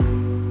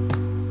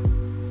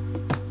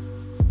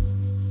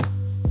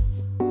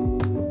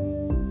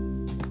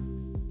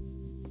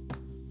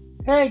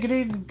Hey,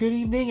 good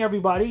evening,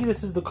 everybody.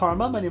 This is The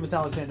Karma. My name is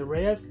Alexander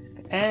Reyes,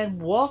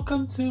 and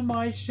welcome to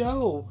my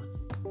show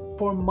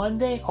for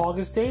Monday,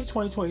 August 8th,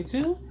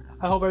 2022.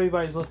 I hope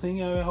everybody's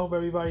listening. I hope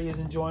everybody is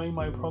enjoying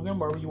my program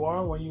wherever you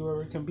are, where you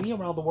ever can be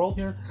around the world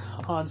here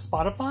on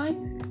Spotify.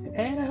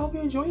 And I hope you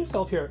enjoy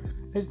yourself here.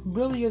 It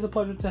really is a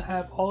pleasure to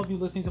have all of you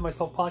listening to my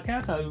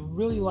self-podcast. I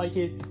really like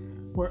it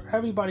where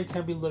everybody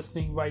can be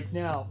listening right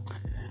now.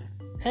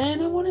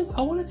 And I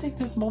want to take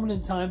this moment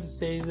in time to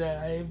say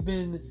that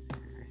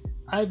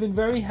I've been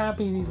very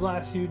happy these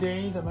last few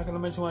days. I'm not going to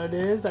mention what it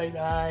is.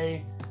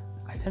 I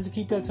tend to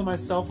keep that to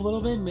myself a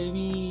little bit.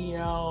 Maybe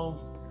I'll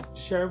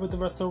share it with the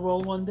rest of the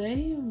world one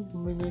day,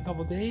 maybe a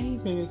couple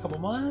days, maybe a couple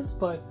months,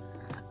 but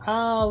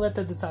I'll let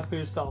that decide for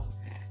yourself.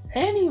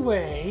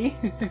 Anyway,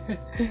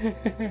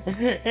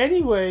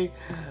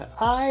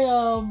 I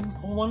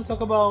want to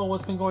talk about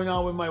what's been going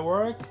on with my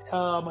work.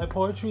 My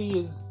poetry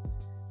is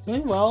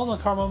doing well. The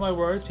Karma of My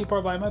Words. People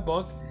are buying my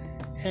book.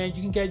 And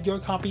you can get your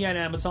copy at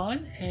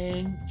Amazon,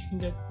 and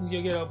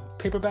you get a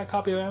paperback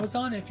copy of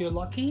Amazon if you're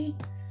lucky.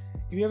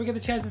 If you ever get the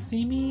chance to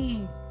see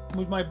me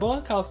with my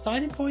book, I'll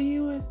sign it for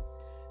you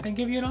and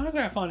give you an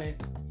autograph on it,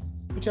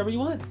 whichever you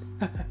want.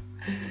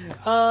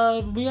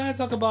 We gotta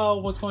talk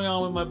about what's going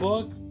on with my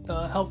book,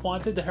 Help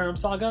Wanted, the Harem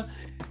Saga.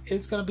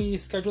 It's gonna be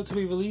scheduled to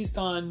be released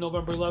on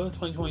November 11th,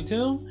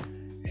 2022,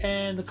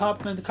 and the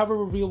cover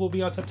reveal will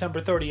be on September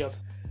 30th.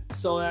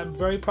 So I'm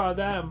very proud of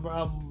that.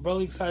 I'm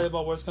really excited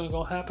about what's going to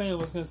go happen and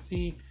what's going to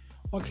see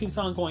what keeps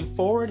on going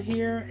forward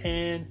here.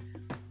 And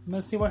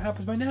let's see what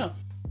happens right now.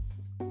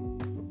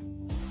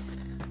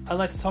 I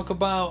want to talk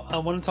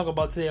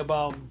about today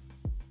about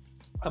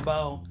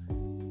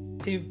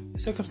if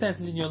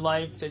circumstances in your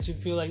life that you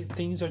feel like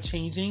things are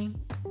changing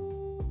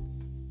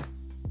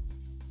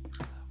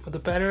for the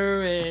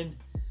better and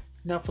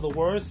not for the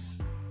worse.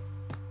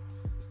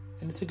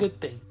 And it's a good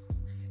thing.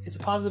 It's a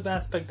positive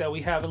aspect that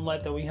we have in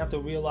life, that we have to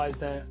realize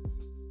that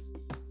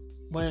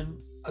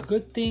when a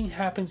good thing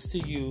happens to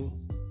you,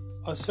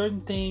 a certain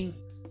thing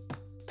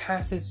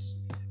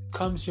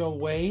comes your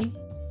way,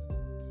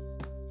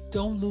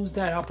 don't lose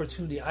that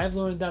opportunity. I've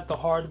learned that the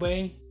hard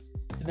way,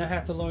 and I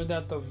had to learn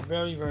that the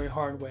very, very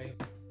hard way.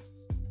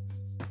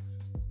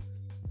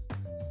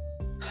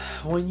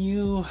 When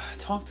you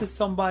talk to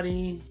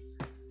somebody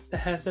that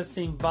has that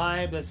same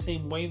vibe, that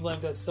same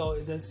wavelength, that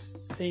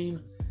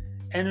same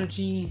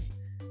energy,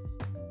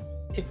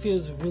 it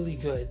feels really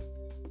good.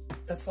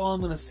 That's all I'm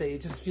going to say. It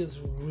just feels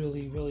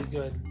really, really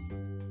good.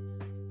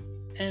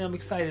 And I'm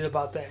excited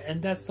about that. And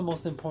that's the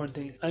most important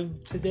thing.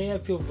 Today I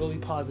feel really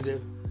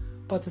positive.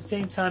 But at the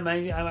same time,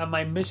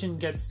 my mission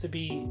gets to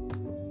be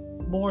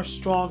more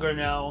stronger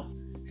now.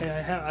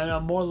 And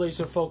I'm more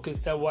laser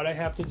focused at what I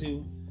have to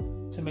do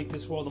to make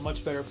this world a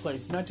much better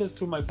place. Not just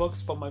through my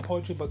books, but my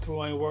poetry, but through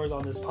my words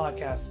on this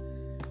podcast.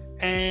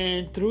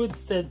 And through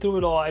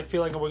it all, I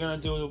feel like we're gonna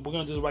do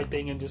the right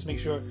thing and just make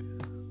sure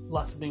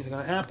lots of things are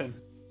going to happen.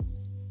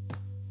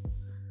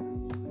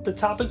 The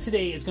topic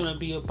today is going to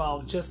be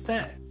about just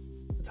that.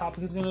 The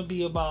topic is going to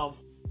be about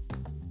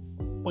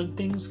when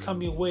things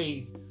come your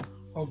way,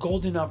 or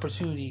golden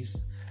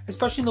opportunities,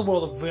 especially in the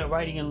world of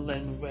writing and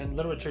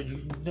literature.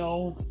 You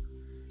know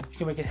you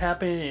can make it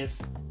happen if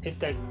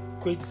that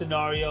great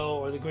scenario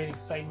or the great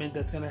excitement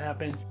that's going to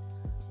happen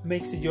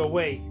makes it your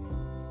way.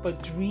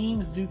 But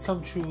dreams do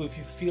come true if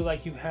you feel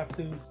like you have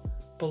to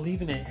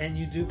believe in it, and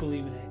you do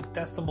believe in it.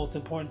 That's the most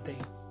important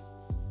thing.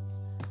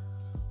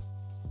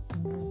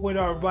 With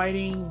our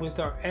writing, with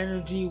our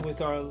energy, with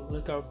our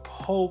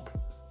hope,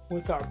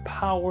 with our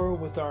power,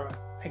 with our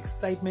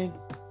excitement,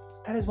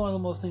 that is one of the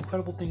most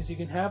incredible things you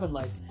can have in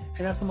life. And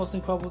that's the most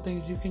incredible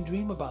things you can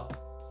dream about.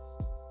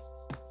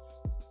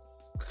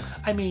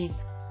 I mean,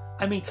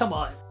 come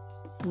on.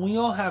 We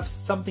all have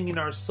something in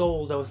our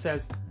souls that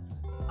says,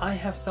 I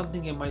have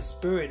something in my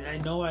spirit, and I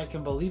know I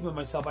can believe in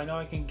myself. I know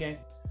I can get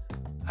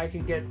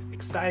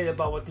excited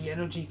about what the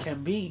energy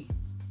can be.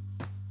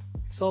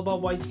 It's all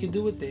about what you can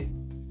do with it.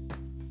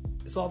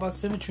 It's all about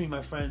symmetry,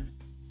 my friend.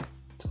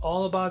 It's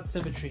all about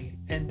symmetry,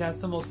 and that's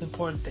the most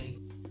important thing.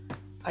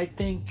 I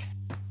think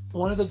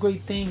one of the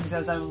great things,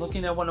 as I'm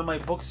looking at one of my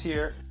books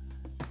here,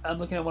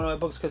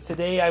 because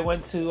today I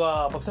went to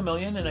Books A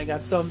Million, and I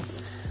got some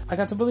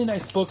really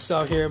nice books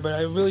out here, but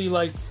I really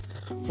like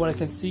what I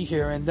can see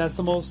here, and that's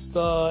the most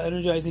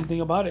energizing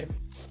thing about it.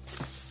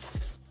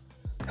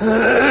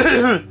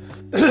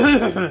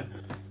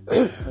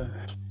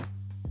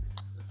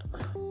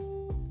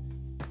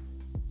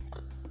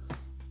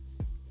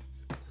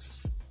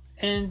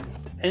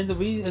 And the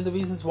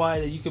reasons why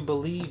that you can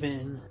believe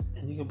in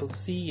and you can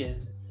see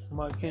in and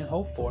what you can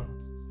hope for.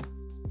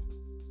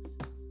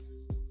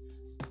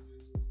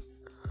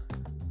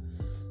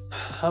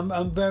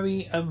 I'm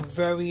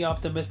very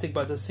optimistic,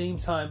 but at the same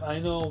time, I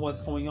know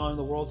what's going on in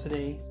the world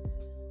today,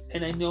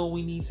 and I know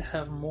we need to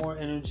have more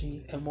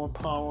energy and more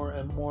power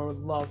and more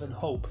love and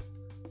hope.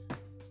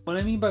 What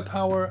I mean by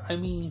power, I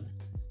mean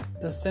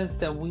the sense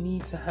that we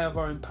need to have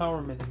our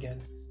empowerment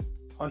again,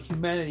 our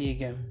humanity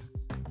again.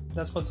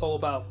 That's what it's all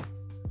about.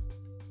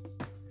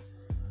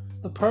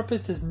 The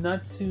purpose is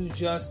not to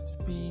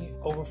just be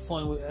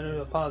overflowing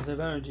with positive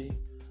energy,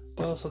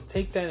 but also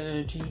take that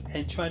energy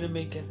and try to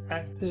make an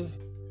active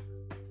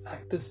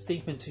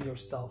statement to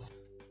yourself.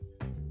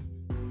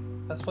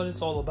 That's what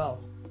it's all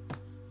about.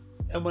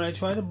 And what I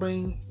try to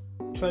bring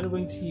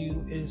to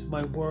you is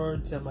my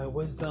words and my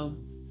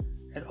wisdom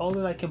and all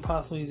that I can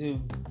possibly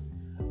do.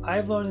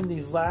 I've learned in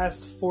these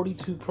last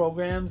 42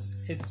 programs,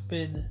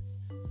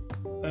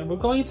 and we're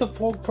going into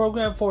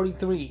program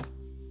 43,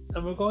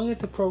 and we're going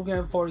into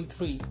program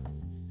 43,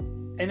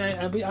 and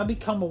I've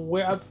become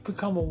aware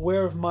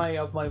of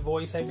my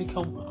voice. I've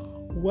become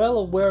well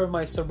aware of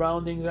my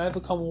surroundings. I've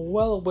become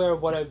well aware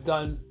of what I've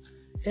done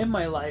in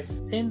my life,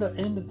 in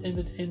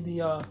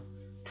the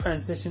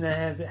transition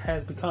that it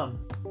has become.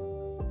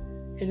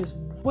 It is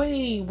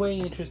way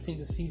interesting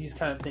to see these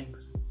kind of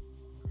things.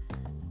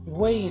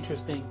 Way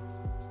interesting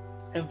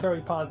and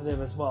very positive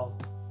as well.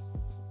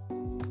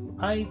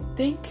 I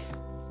think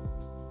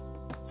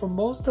for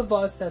most of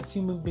us as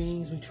human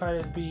beings, we try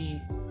to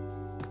be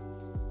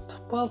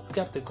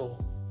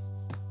skeptical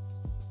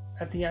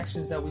at the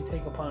actions that we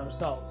take upon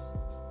ourselves.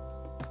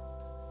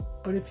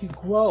 But if you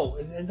grow,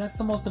 and that's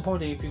the most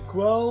important thing, if you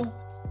grow,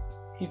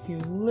 if you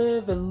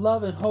live and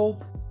love and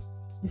hope,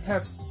 you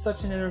have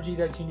such an energy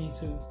that you need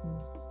to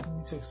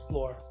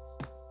explore.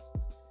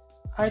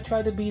 I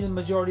try to be the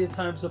majority of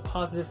times a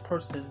positive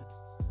person,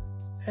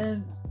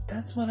 and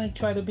that's what I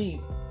try to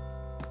be.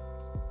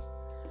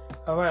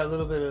 Alright, a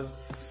little bit of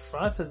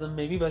racism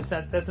maybe, but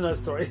that's another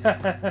story.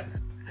 But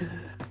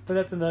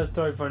that's another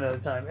story for another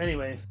time.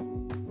 Anyway,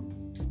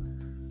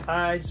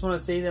 I just want to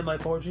say that my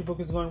poetry book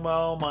is going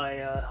well. My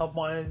Help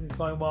Wanted is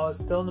going well. It's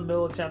still in the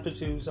middle of chapter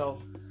 2,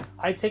 so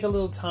I take a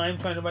little time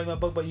trying to write my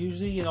book, but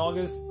usually in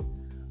August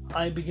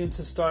I begin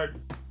to start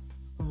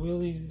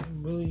really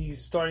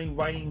starting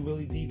writing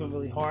really deep and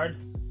really hard.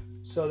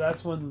 So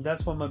that's when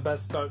my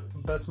best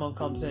month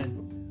comes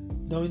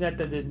in. Knowing that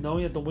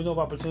the window of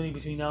opportunity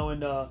between now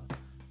and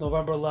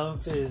November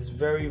 11th is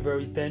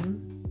very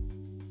thin.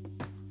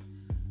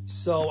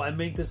 So I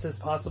make this as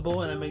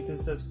possible, and I make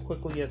this as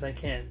quickly as I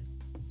can.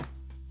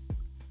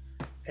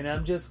 And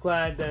I'm just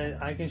glad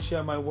that I can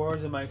share my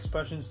words and my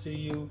expressions to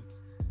you.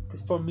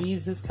 For me,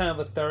 this is kind of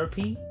a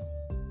therapy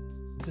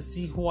to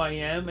see who I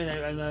am,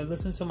 and I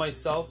listen to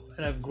myself,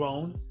 and I've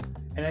grown,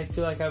 and I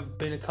feel like I've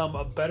become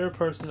a better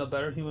person, a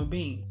better human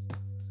being.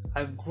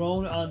 I've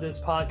grown on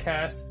this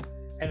podcast,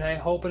 and I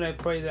hope and I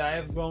pray that I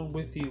have grown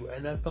with you,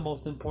 and that's the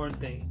most important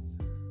thing.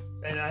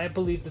 And I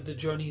believe that the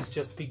journey is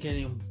just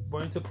beginning.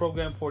 We're into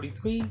program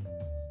 43.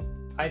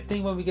 I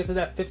think when we get to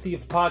that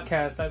 50th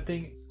podcast, I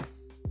think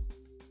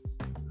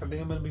I'm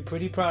going to be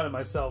pretty proud of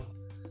myself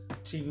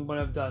achieving what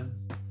I've done.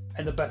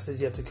 And the best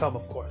is yet to come,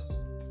 of course.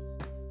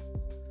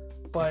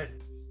 But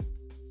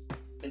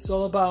it's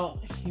all about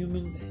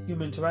human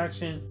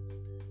interaction,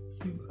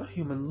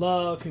 human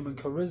love, human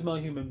charisma,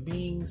 human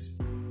beings,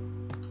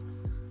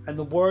 and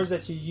the words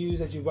that you use,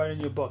 that you write in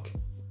your book.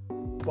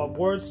 What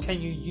words can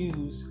you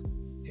use?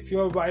 If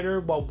you're a writer,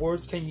 what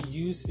words can you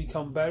use to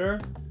become better?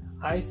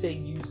 I say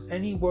use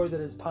any word that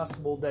is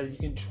possible that you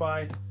can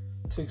try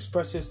to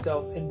express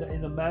yourself in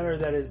the manner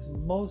that is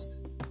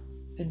most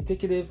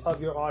indicative of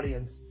your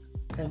audience,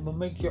 and will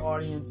make your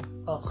audience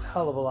a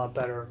hell of a lot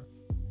better.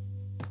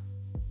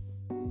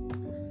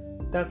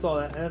 That's all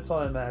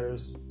that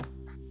matters.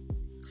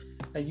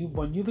 And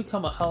when you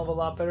become a hell of a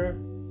lot better,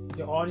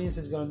 your audience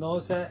is going to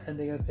notice that, and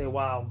they're going to say,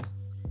 wow,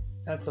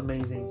 that's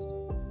amazing.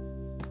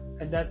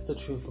 And that's the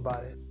truth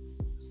about it.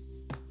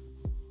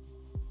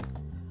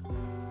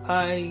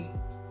 I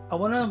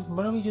want to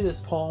read you this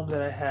poem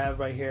that I have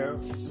right here.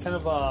 It's kind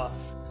of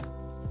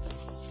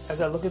as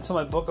I look into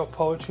my book of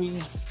poetry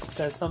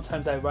that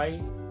sometimes I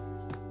write,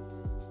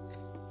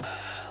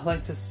 I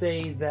like to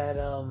say that,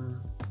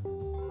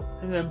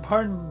 and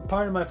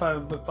pardon me if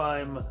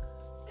I'm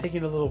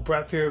taking a little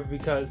breath here,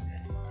 because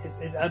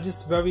I'm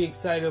just very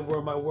excited where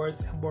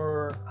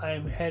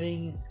I'm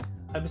heading.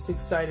 I'm just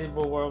excited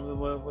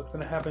what's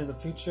going to happen in the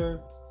future.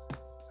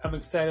 I'm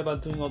excited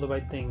about doing all the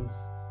right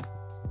things.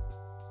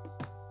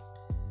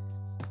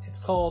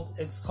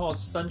 It's called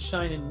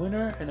Sunshine in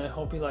Winter, and I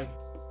hope you like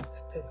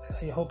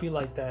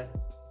that.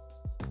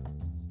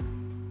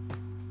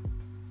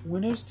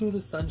 Winter's through the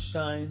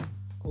sunshine,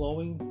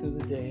 glowing through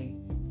the day.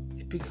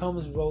 It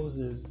becomes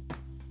roses,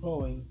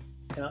 growing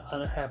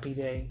on a happy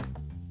day.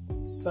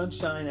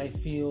 Sunshine, I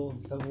feel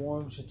the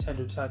warm, your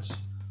tender touch,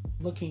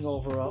 looking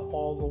over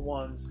all the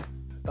ones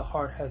that the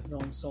heart has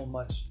known so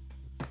much.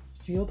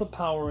 Feel the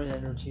power and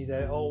energy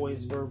that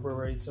always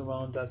reverberates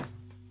around us.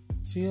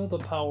 Feel the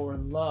power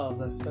and love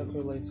that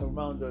circulates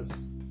around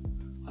us.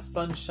 A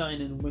sunshine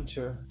in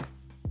winter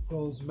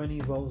grows many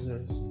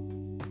roses.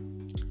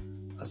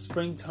 A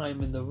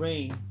springtime in the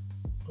rain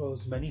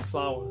grows many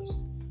flowers.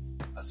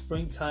 A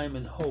springtime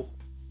in hope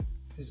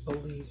is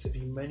believed to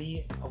be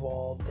many of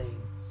all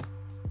things.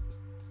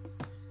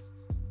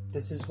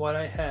 This is what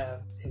I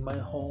have in my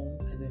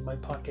home and in my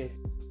pocket.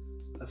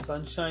 A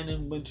sunshine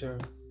in winter,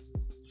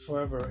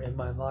 forever in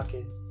my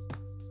locket.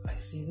 I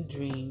see the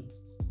dream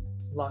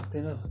locked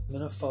in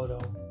a photo.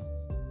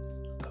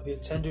 of your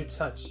tender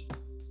touch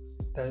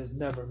that is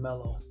never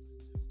mellow.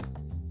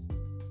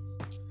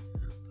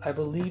 I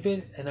believe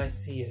it and I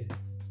see it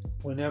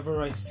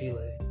whenever I feel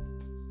it.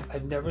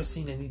 I've never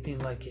seen anything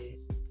like it.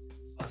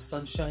 A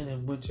sunshine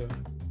in winter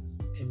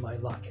in my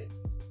locket.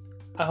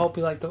 I hope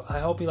you like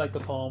the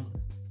poem.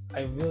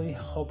 I really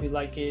hope you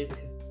like it,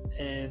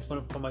 and it's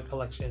one from my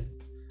collection.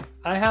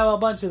 I have a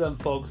bunch of them,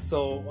 folks,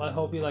 so I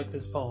hope you like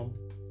this poem.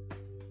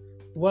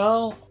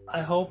 Well,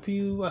 I hope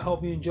you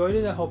enjoyed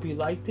it. I hope you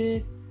liked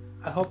it.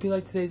 I hope you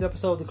liked today's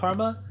episode of The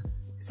Karma.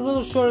 It's a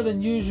little shorter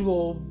than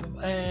usual,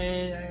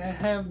 and I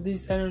have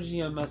this energy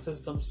in my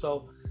system,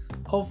 so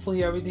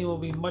hopefully everything will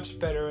be much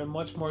better and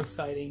much more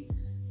exciting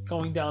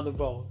going down the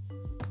road.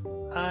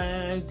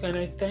 And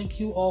I thank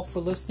you all for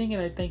listening,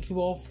 and I thank you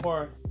all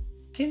for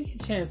giving a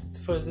chance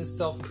for this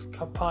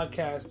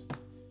self-podcast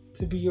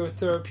to be your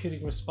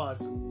therapeutic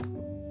response.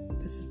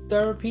 This is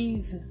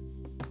therapy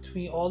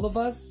between all of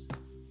us.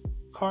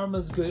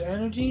 Karma's good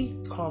energy,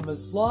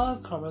 karma's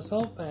love, karma's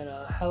hope, and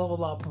a hell of a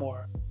lot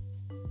more.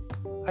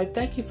 I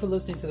thank you for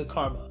listening to The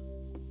Karma.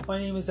 My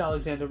name is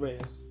Alexander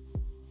Reyes.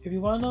 If you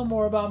want to know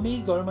more about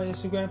me, go to my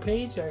Instagram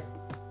page at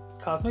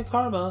Cosmic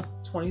Karma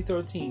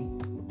 2013.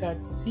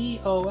 That's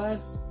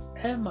COSMICKKARMA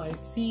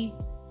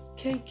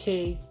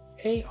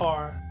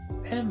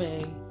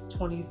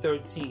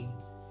 2013.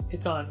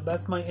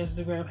 That's my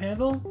Instagram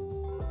handle.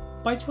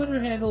 My Twitter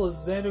handle is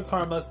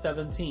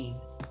XanderKarma17.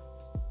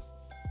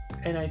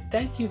 And I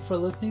thank you for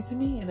listening to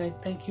me, and I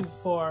thank you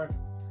for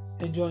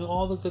enjoying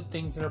all the good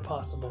things that are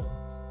possible.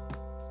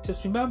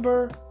 Just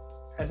remember,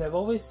 as I've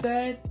always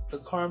said, the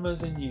karma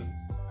is in you.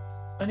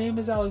 My name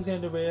is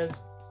Alexander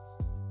Reyes.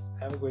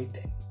 Have a great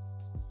day.